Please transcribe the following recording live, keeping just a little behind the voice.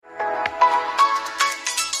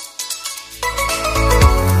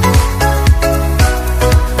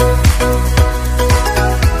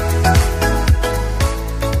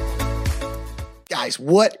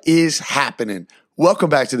What is happening? Welcome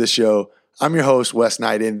back to the show. I'm your host, Wes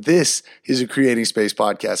Knight, and this is a Creating Space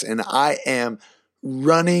podcast, and I am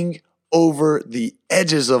running over the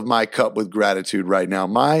edges of my cup with gratitude right now.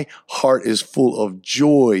 My heart is full of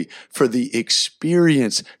joy for the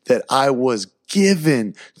experience that I was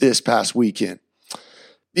given this past weekend.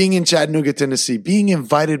 Being in Chattanooga, Tennessee, being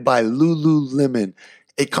invited by Lululemon,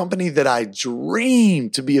 a company that I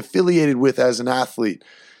dreamed to be affiliated with as an athlete,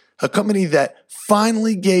 a company that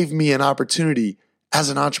finally gave me an opportunity as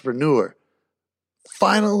an entrepreneur,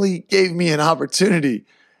 finally gave me an opportunity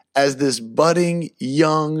as this budding,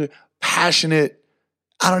 young, passionate,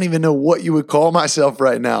 I don't even know what you would call myself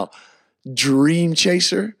right now, dream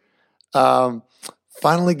chaser.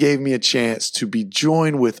 Finally gave me a chance to be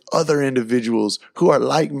joined with other individuals who are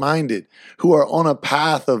like-minded, who are on a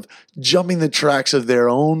path of jumping the tracks of their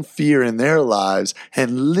own fear in their lives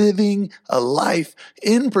and living a life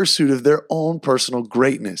in pursuit of their own personal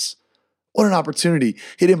greatness. What an opportunity.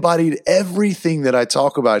 It embodied everything that I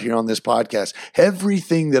talk about here on this podcast,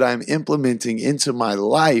 everything that I'm implementing into my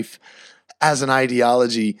life as an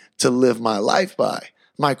ideology to live my life by,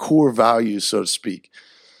 my core values, so to speak.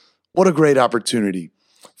 What a great opportunity.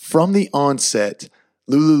 From the onset,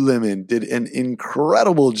 Lululemon did an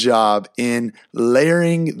incredible job in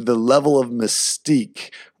layering the level of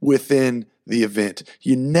mystique within the event.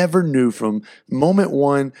 You never knew from moment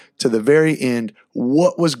one to the very end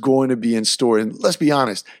what was going to be in store. And let's be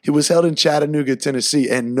honest, it was held in Chattanooga, Tennessee,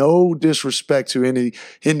 and no disrespect to any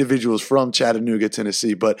individuals from Chattanooga,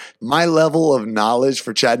 Tennessee, but my level of knowledge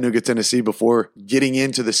for Chattanooga, Tennessee before getting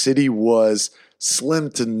into the city was slim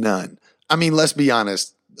to none. I mean, let's be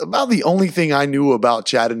honest. About the only thing I knew about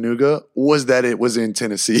Chattanooga was that it was in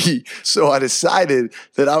Tennessee. So I decided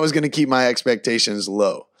that I was going to keep my expectations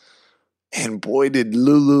low. And boy, did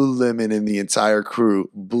Lululemon and the entire crew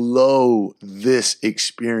blow this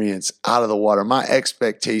experience out of the water. My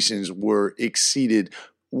expectations were exceeded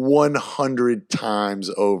 100 times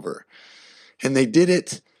over. And they did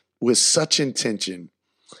it with such intention.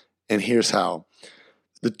 And here's how.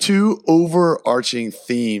 The two overarching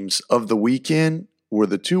themes of the weekend were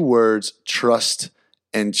the two words trust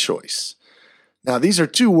and choice. Now, these are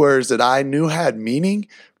two words that I knew had meaning,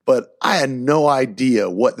 but I had no idea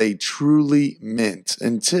what they truly meant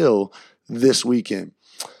until this weekend.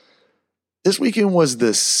 This weekend was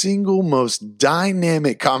the single most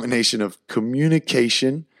dynamic combination of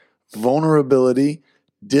communication, vulnerability,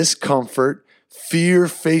 discomfort,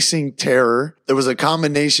 fear-facing terror. There was a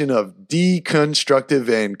combination of deconstructive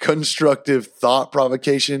and constructive thought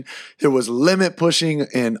provocation. There was limit pushing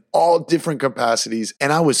in all different capacities.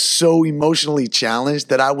 And I was so emotionally challenged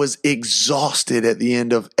that I was exhausted at the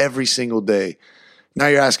end of every single day. Now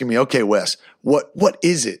you're asking me, okay, Wes, what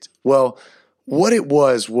is it? Well, what it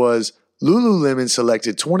was Lululemon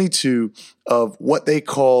selected 22 of what they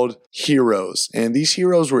called heroes. And these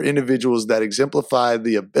heroes were individuals that exemplified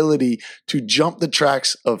the ability to jump the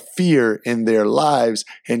tracks of fear in their lives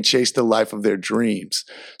and chase the life of their dreams.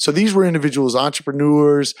 So these were individuals,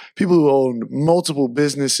 entrepreneurs, people who owned multiple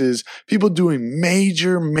businesses, people doing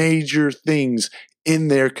major things in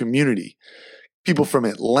their community. People from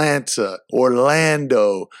Atlanta,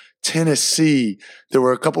 Orlando, Tennessee. There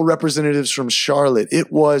were a couple representatives from Charlotte.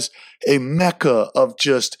 It was a mecca of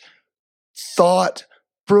just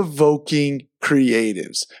thought-provoking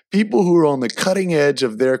creatives, people who were on the cutting edge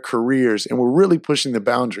of their careers and were really pushing the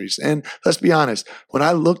boundaries. And let's be honest, when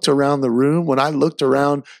I looked around the room, when I looked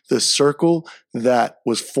around the circle that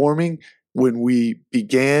was forming when we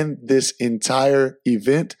began this entire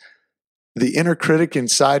event, the inner critic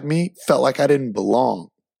inside me felt like I didn't belong.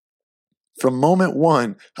 From moment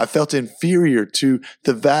one, I felt inferior to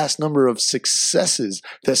the vast number of successes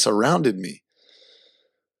that surrounded me.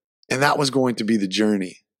 And that was going to be the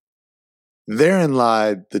journey. Therein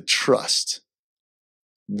lied the trust.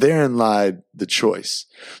 Therein lied the choice.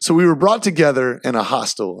 So we were brought together in a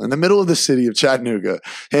hostel in the middle of the city of Chattanooga.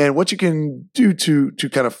 And what you can do to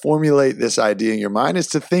kind of formulate this idea in your mind is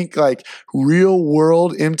to think like real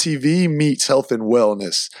world MTV meets health and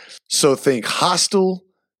wellness. So think hostel,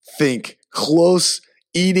 think close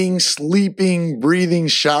eating, sleeping, breathing,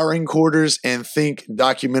 showering quarters, and think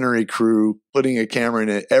documentary crew putting a camera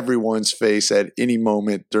in everyone's face at any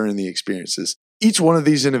moment during the experiences. Each one of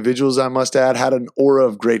these individuals, I must add, had an aura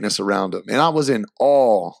of greatness around them. And I was in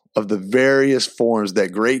awe of the various forms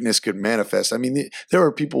that greatness could manifest. I mean, there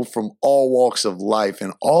were people from all walks of life,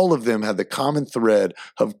 and all of them had the common thread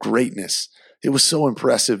of greatness. It was so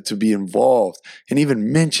impressive to be involved and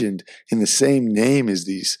even mentioned in the same name as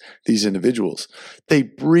these individuals. They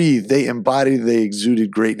breathed, they embodied, they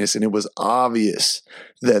exuded greatness, and it was obvious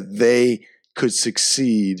that they could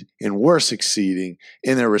succeed and were succeeding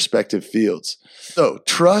in their respective fields. So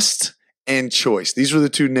trust and choice. These were the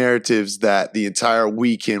two narratives that the entire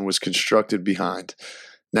weekend was constructed behind.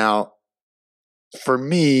 Now, for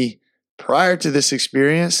me, prior to this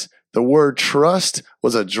experience, the word trust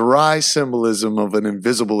was a dry symbolism of an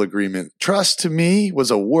invisible agreement. Trust to me was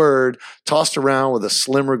a word tossed around with a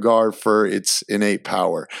slim regard for its innate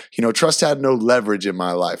power. Trust had no leverage in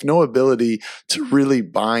my life, no ability to really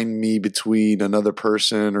bind me between another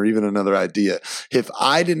person or even another idea. If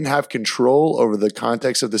I didn't have control over the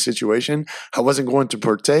context of the situation, I wasn't going to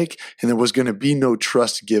partake, and there was going to be no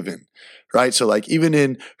trust given. Right? So like even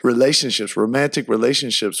in relationships, romantic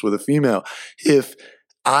relationships with a female, if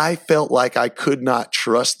I felt like I could not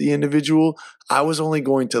trust the individual, I was only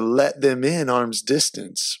going to let them in arm's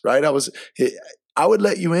distance, right? I would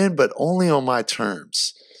let you in, but only on my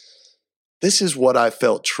terms. This is what I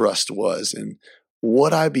felt trust was. And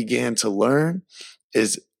what I began to learn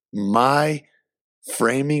is my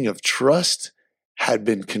framing of trust had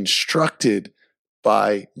been constructed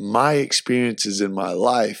by my experiences in my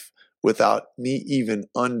life without me even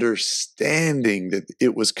understanding that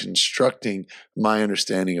it was constructing my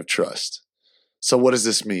understanding of trust. So what does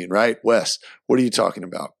this mean, right? Wes, what are you talking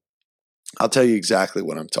about? I'll tell you exactly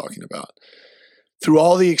what I'm talking about. Through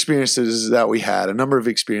all the experiences that we had, a number of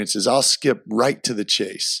experiences, I'll skip right to the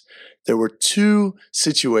chase. There were two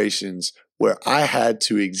situations where I had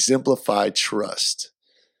to exemplify trust.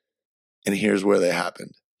 And here's where they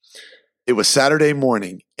happened. It was Saturday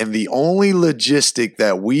morning, and the only logistic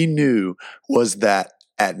that we knew was that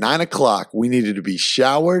at 9 o'clock, we needed to be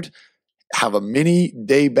showered, have a mini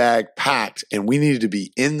day bag packed, and we needed to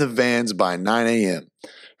be in the vans by 9 a.m.,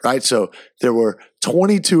 right? So there were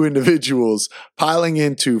 22 individuals piling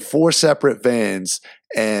into 4 separate vans,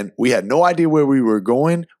 and we had no idea where we were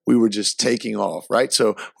going. We were just taking off, right?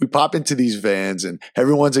 So we pop into these vans and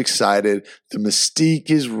everyone's excited. The mystique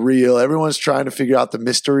is real. Everyone's trying to figure out the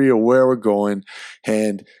mystery of where we're going.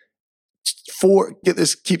 And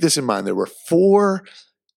keep this in mind. There were 4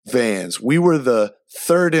 vans. We were the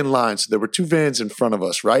third in line. So there were 2 vans in front of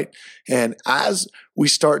us, right? And as we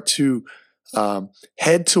start to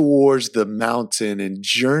head towards the mountain and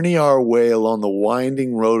journey our way along the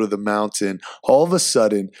winding road of the mountain, all of a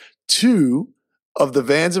sudden, 2 of the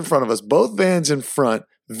vans in front of us, both vans in front,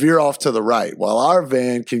 veer off to the right while our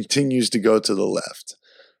van continues to go to the left,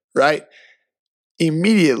 right?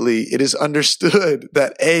 Immediately, it is understood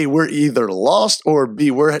that A, we're either lost, or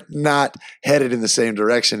B, we're not headed in the same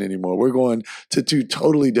direction anymore. We're going to 2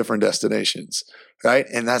 totally different destinations, right?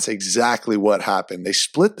 And that's exactly what happened. They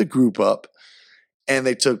split the group up, and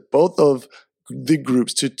they took both of the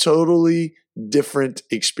groups to totally different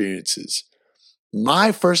experiences.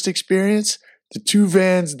 My first experience, the 2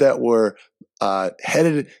 vans that were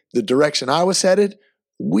headed the direction I was headed,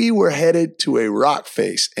 we were headed to a rock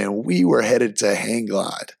face, and we were headed to hang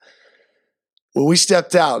glide. When we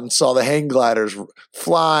stepped out and saw the hang gliders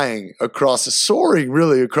flying soaring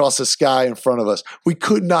really across the sky in front of us, we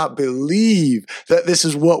could not believe that this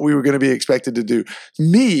is what we were going to be expected to do.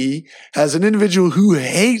 Me, as an individual who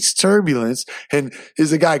hates turbulence and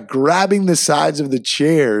is the guy grabbing the sides of the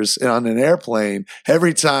chairs on an airplane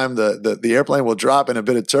every time the airplane will drop in a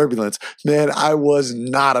bit of turbulence, man, I was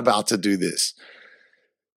not about to do this.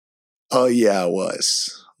 Oh yeah, I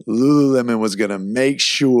was. Lululemon was going to make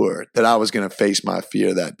sure that I was going to face my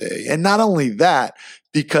fear that day. And not only that,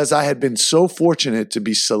 because I had been so fortunate to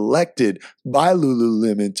be selected by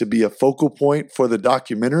Lululemon to be a focal point for the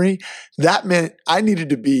documentary, that meant I needed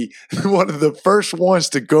to be one of the first ones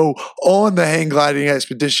to go on the hang gliding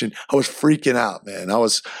expedition. I was freaking out, man. I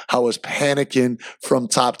was panicking from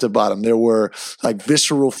top to bottom. There were like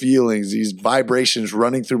visceral feelings, these vibrations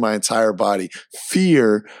running through my entire body.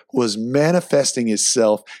 Fear was manifesting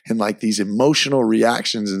itself in like these emotional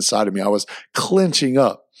reactions inside of me. I was clenching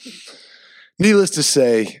up. Needless to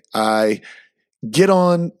say, I get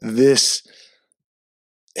on this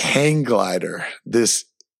hang glider, this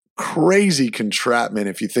crazy contraption,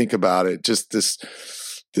 if you think about it, just this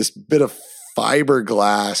bit of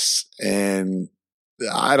fiberglass and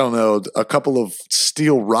I don't know, a couple of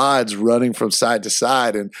steel rods running from side to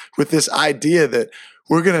side. And with this idea that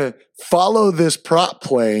we're going to follow this prop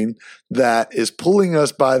plane that is pulling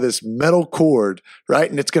us by this metal cord,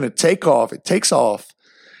 right? And it's going to take off. It takes off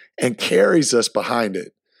and carries us behind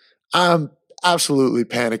it. I'm absolutely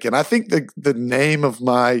panicking. I think the name of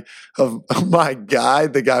my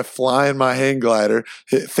guide, the guy flying my hang glider,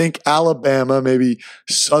 think Alabama, maybe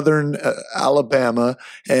southern Alabama,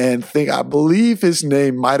 and I believe his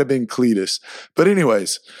name might have been Cletus. But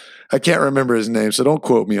anyways, I can't remember his name, so don't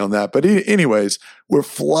quote me on that. But anyways, we're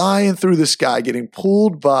flying through the sky, getting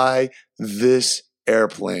pulled by this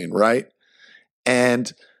airplane, right?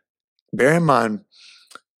 And bear in mind,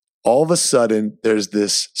 all of a sudden, there's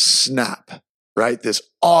this snap, right? This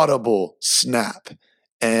audible snap.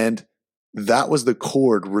 And that was the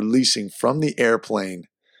cord releasing from the airplane.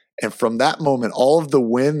 And from that moment, all of the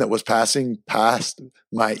wind that was passing past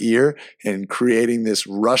my ear and creating this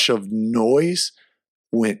rush of noise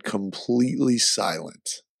went completely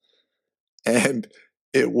silent. And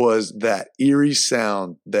it was that eerie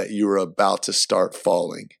sound that you were about to start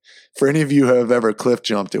falling. For any of you who have ever cliff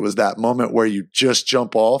jumped, it was that moment where you just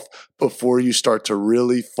jump off before you start to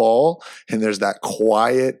really fall. And there's that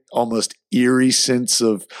quiet, almost eerie sense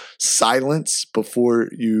of silence before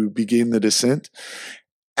you begin the descent.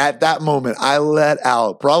 At that moment, I let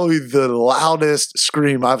out probably the loudest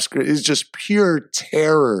scream I've screamed. It's just pure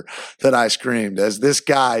terror that I screamed as this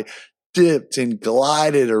guy dipped and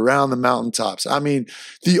glided around the mountaintops. I mean,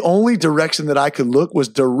 the only direction that I could look was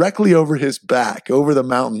directly over his back, over the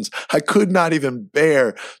mountains. I could not even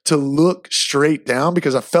bear to look straight down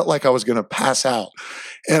because I felt like I was going to pass out.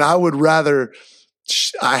 And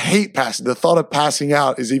I hate passing. The thought of passing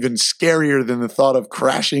out is even scarier than the thought of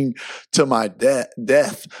crashing to my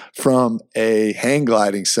death from a hang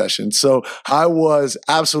gliding session. So I was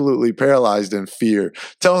absolutely paralyzed in fear,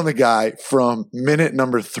 telling the guy from minute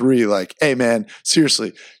number 3, like, hey man,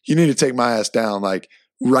 seriously, you need to take my ass down. Like,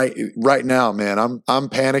 right now, man, I'm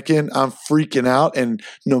panicking. I'm freaking out. And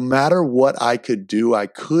no matter what I could do, I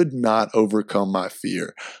could not overcome my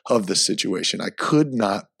fear of the situation. I could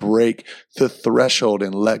not break the threshold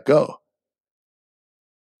and let go.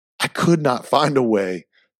 I could not find a way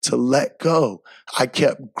to let go. I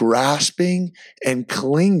kept grasping and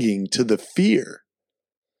clinging to the fear.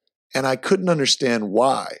 And I couldn't understand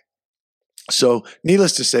why. So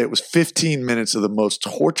needless to say, it was 15 minutes of the most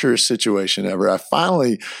torturous situation ever. I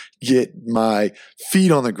finally get my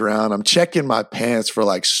feet on the ground. I'm checking my pants for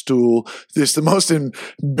like stool. It's the most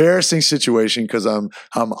embarrassing situation because I'm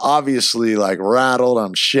obviously like rattled.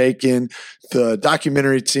 I'm shaking. The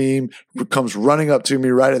documentary team comes running up to me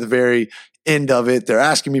right at the very end of it. They're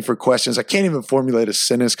asking me for questions. I can't even formulate a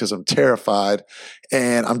sentence because I'm terrified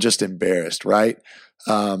and I'm just embarrassed, right?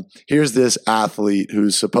 Here's this athlete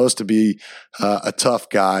who's supposed to be a tough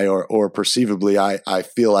guy, or perceivably, I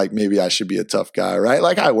feel like maybe I should be a tough guy, right?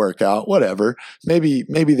 Like I work out, whatever. Maybe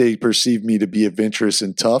they perceive me to be adventurous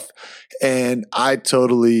and tough, and I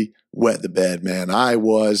totally wet the bed, man. I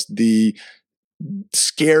was the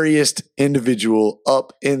scariest individual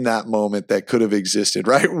up in that moment that could have existed,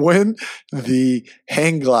 right? When the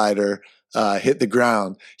hang glider hit the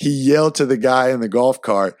ground, he yelled to the guy in the golf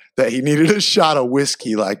cart that he needed a shot of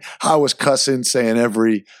whiskey. Like I was cussing, saying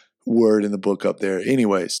every word in the book up there.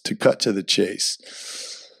 Anyways, to cut to the chase.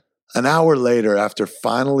 An hour later, after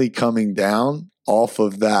finally coming down off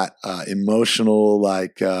of that emotional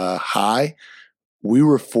high, we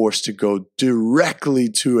were forced to go directly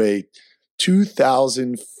to a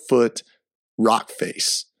 2,000-foot rock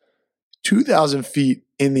face, 2,000 feet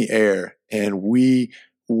in the air, and we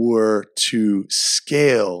were to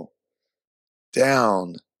scale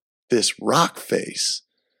down this rock face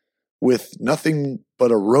with nothing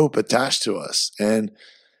but a rope attached to us. And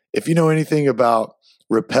if you know anything about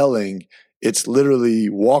rappelling, it's literally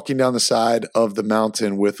walking down the side of the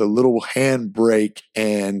mountain with a little handbrake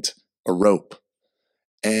and a rope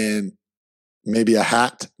and maybe a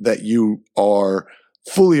hat that you are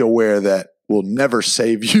fully aware that will never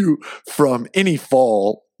save you from any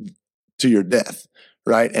fall to your death.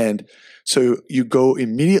 Right. And so you go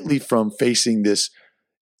immediately from facing this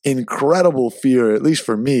incredible fear, at least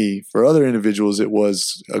for me. For other individuals, it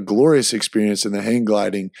was a glorious experience in the hang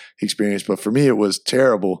gliding experience. But for me, it was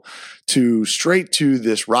terrible, to straight to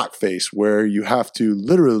this rock face where you have to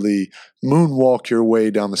literally moonwalk your way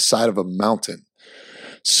down the side of a mountain.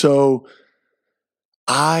 So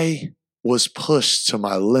I was pushed to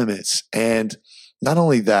my limits. And not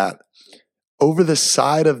only that, over the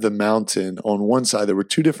side of the mountain, on one side, there were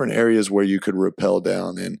 2 different areas where you could rappel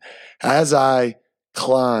down. And as I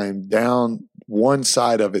climbed down one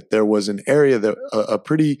side of it, there was an area that a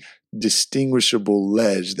pretty distinguishable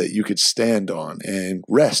ledge that you could stand on and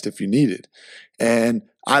rest if you needed. And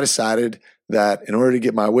I decided that in order to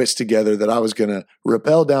get my wits together, that I was going to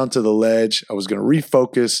rappel down to the ledge. I was going to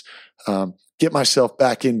refocus, get myself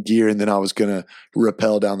back in gear, and then I was going to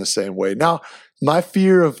rappel down the same way. Now, my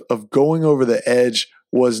fear of going over the edge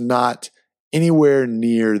was not anywhere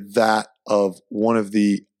near that of one of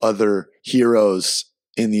the other heroes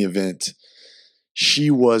in the event.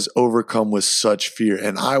 she was overcome with such fear.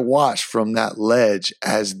 And I watched from that ledge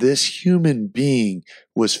as this human being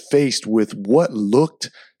was faced with what looked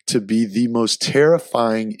to be the most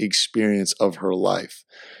terrifying experience of her life.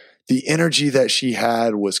 The energy that she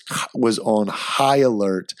had was on high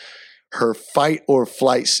alert. Her fight or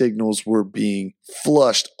flight signals were being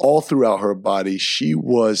flushed all throughout her body. She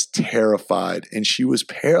was terrified and she was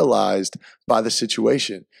paralyzed by the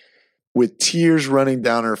situation, with tears running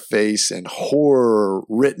down her face and horror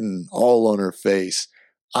written all on her face.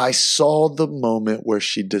 I saw the moment where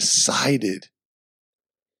she decided.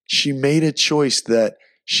 She made a choice that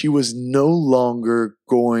she was no longer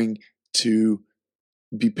going to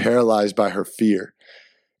be paralyzed by her fear.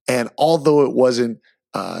 And although it wasn't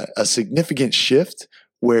a significant shift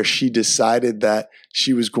where she decided that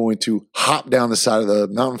she was going to hop down the side of the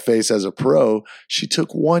mountain face as a pro, she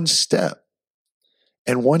took one step.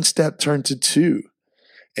 And one step turned to two.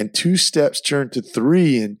 And two steps turned to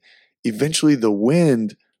three. And eventually the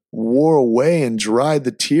wind wore away and dried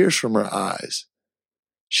the tears from her eyes.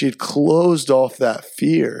 She had closed off that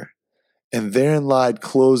fear. And therein lied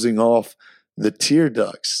closing off the tear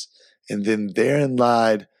ducts. And then therein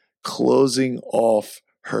lied closing off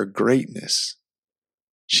her greatness.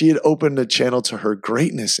 She had opened a channel to her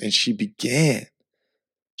greatness, and she began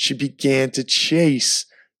to chase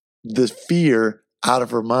the fear out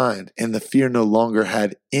of her mind, and the fear no longer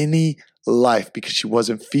had any life because she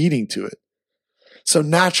wasn't feeding to it. So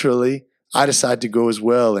naturally, I decided to go as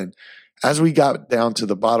well. And as we got down to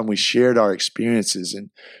the bottom, we shared our experiences.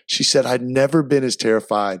 And she said, I'd never been as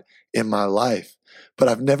terrified in my life, but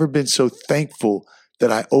I've never been so thankful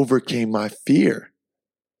that I overcame my fear.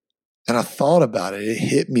 And I thought about it. It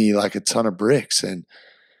hit me like a ton of bricks. And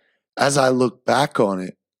as I look back on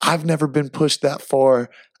it, I've never been pushed that far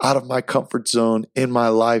out of my comfort zone in my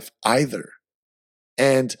life either.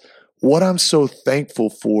 And what I'm so thankful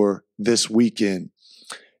for this weekend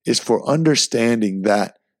is for understanding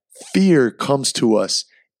that fear comes to us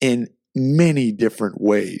in many different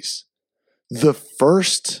ways. The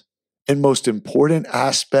first and most important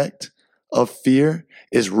aspect of fear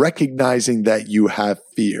is recognizing that you have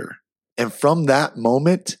fear. And from that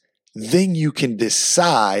moment, then you can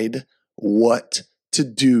decide what to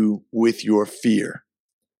do with your fear.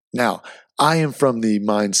 Now, I am from the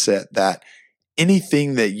mindset that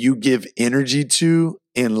anything that you give energy to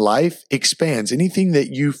in life expands. Anything that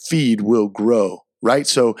you feed will grow, right?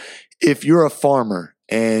 So if you're a farmer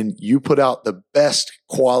and you put out the best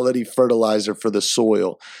quality fertilizer for the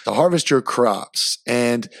soil to harvest your crops,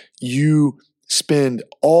 and you spend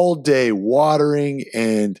all day watering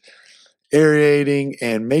and aerating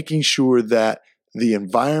and making sure that the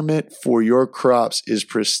environment for your crops is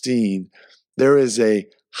pristine, there is a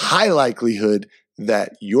high likelihood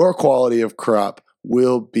that your quality of crop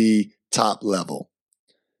will be top level.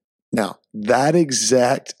 Now, that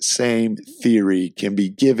exact same theory can be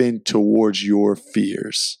given towards your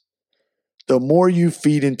fears. The more you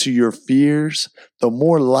feed into your fears, the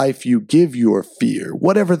more life you give your fear,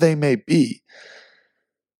 whatever they may be.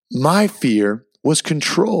 My fear was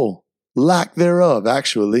control, lack thereof,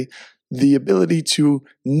 actually. The ability to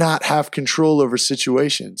not have control over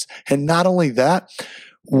situations. And not only that,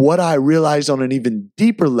 what I realized on an even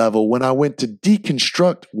deeper level when I went to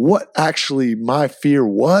deconstruct what actually my fear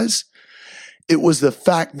was, it was the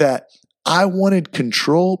fact that I wanted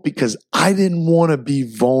control because I didn't want to be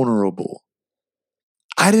vulnerable.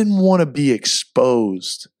 I didn't want to be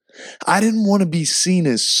exposed. I didn't want to be seen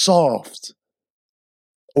as soft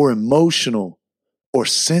or emotional or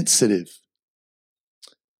sensitive.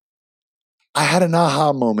 I had an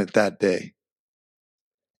aha moment that day.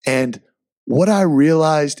 And what I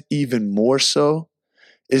realized even more so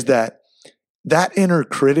is that inner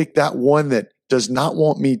critic, that one that does not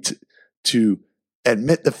want me to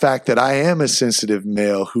admit the fact that I am a sensitive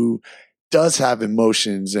male who does have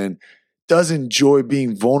emotions and does enjoy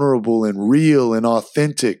being vulnerable and real and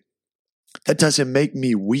authentic, that doesn't make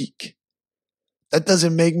me weak. That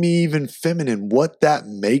doesn't make me even feminine. What that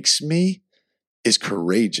makes me is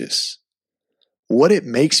courageous. What it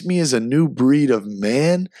makes me is a new breed of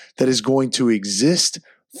man that is going to exist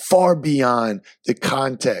far beyond the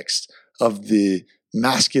context of the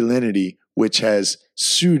masculinity which has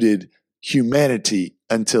suited humanity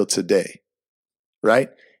until today, right?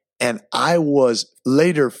 And I was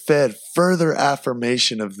later fed further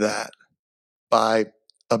affirmation of that by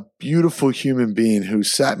a beautiful human being who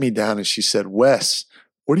sat me down and she said, Wes,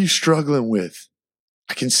 what are you struggling with?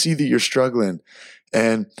 I can see that you're struggling.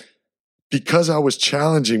 And because I was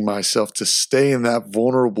challenging myself to stay in that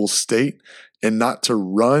vulnerable state and not to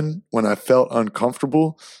run when I felt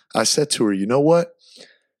uncomfortable, I said to her, you know what?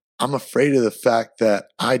 I'm afraid of the fact that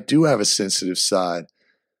I do have a sensitive side.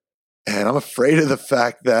 And I'm afraid of the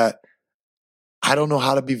fact that I don't know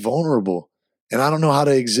how to be vulnerable. And I don't know how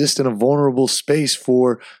to exist in a vulnerable space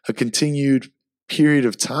for a continued period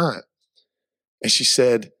of time. And she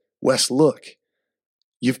said, Wes, look,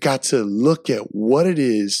 you've got to look at what it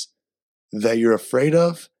is that you're afraid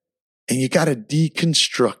of, and you got to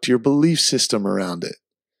deconstruct your belief system around it.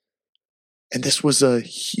 And this was a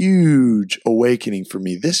huge awakening for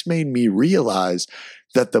me. This made me realize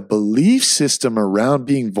that the belief system around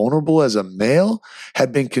being vulnerable as a male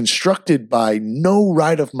had been constructed by no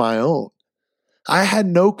right of my own. I had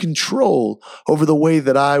no control over the way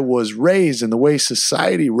that I was raised and the way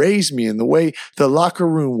society raised me and the way the locker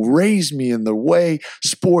room raised me and the way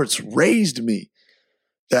sports raised me.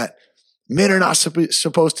 That men are not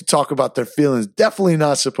supposed to talk about their feelings, definitely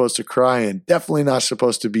not supposed to cry, and definitely not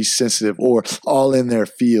supposed to be sensitive or all in their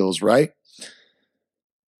feels, right?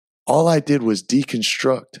 All I did was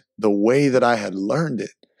deconstruct the way that I had learned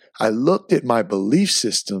it. I looked at my belief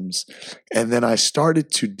systems and then I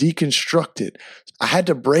started to deconstruct it. I had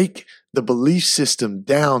to break the belief system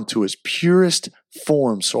down to its purest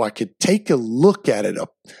form so I could take a look at it,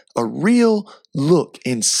 a real look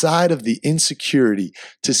inside of the insecurity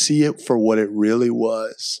to see it for what it really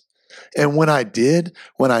was. And when I did,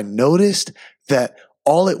 when I noticed that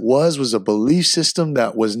all it was a belief system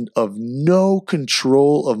that was of no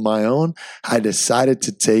control of my own, I decided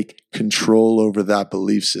to take control over that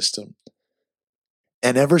belief system.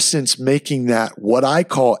 And ever since making that what I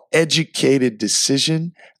call educated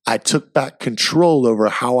decision, I took back control over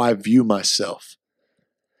how I view myself.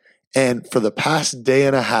 And for the past day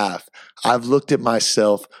and a half, I've looked at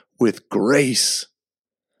myself with grace.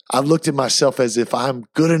 I've looked at myself as if I'm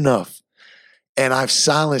good enough. And I've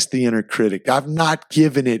silenced the inner critic. I've not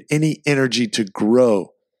given it any energy to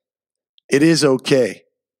grow. It is okay.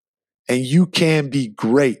 And you can be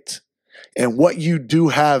great. And what you do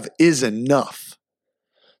have is enough.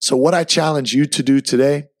 So what I challenge you to do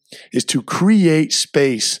today is to create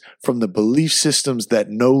space from the belief systems that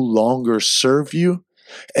no longer serve you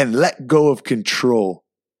and let go of control.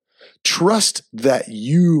 Trust that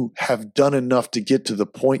you have done enough to get to the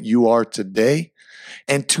point you are today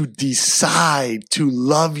and to decide to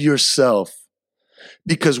love yourself.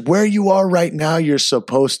 Because where you are right now, you're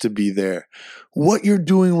supposed to be there. What you're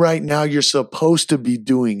doing right now, you're supposed to be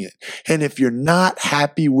doing it. And if you're not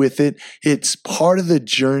happy with it, it's part of the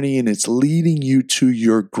journey and it's leading you to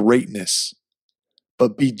your greatness.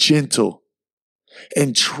 But be gentle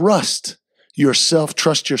and trust yourself,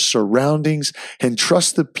 trust your surroundings, and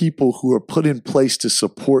trust the people who are put in place to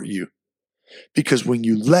support you. Because when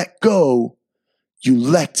you let go, you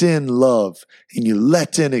let in love and you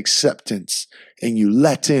let in acceptance and you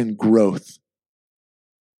let in growth.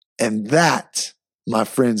 And that, my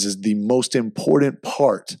friends, is the most important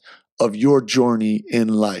part of your journey in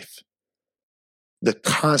life. The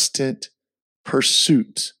constant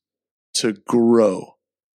pursuit to grow,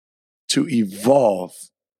 to evolve,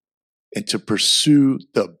 and to pursue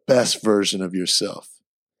the best version of yourself.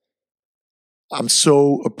 I'm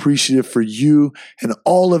so appreciative for you and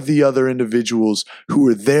all of the other individuals who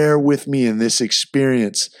were there with me in this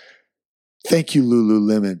experience. Thank you,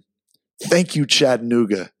 Lululemon. Thank you,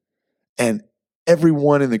 Chattanooga. And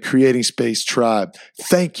everyone in the Creating Space tribe,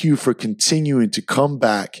 thank you for continuing to come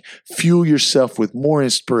back, fuel yourself with more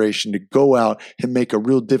inspiration to go out and make a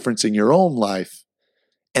real difference in your own life,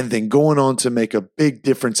 and then going on to make a big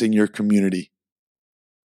difference in your community.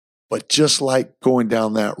 But just like going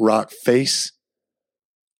down that rock face,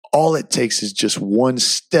 all it takes is just one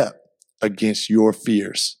step against your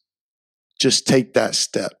fears. Just take that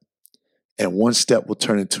step, and one step will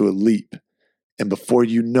turn into a leap. And before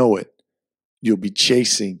you know it, you'll be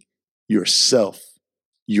chasing yourself,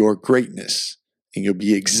 your greatness, and you'll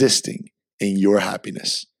be existing in your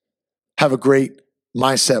happiness. Have a great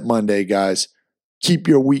Mindset Monday, guys. Keep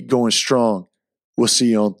your week going strong. We'll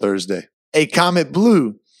see you on Thursday. Hey, Comet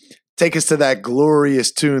Blue, take us to that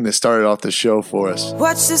glorious tune that started off the show for us.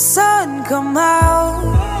 Watch the sun come out.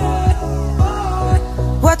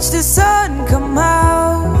 Watch the sun come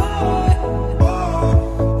out.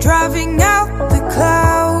 Driving out the clouds.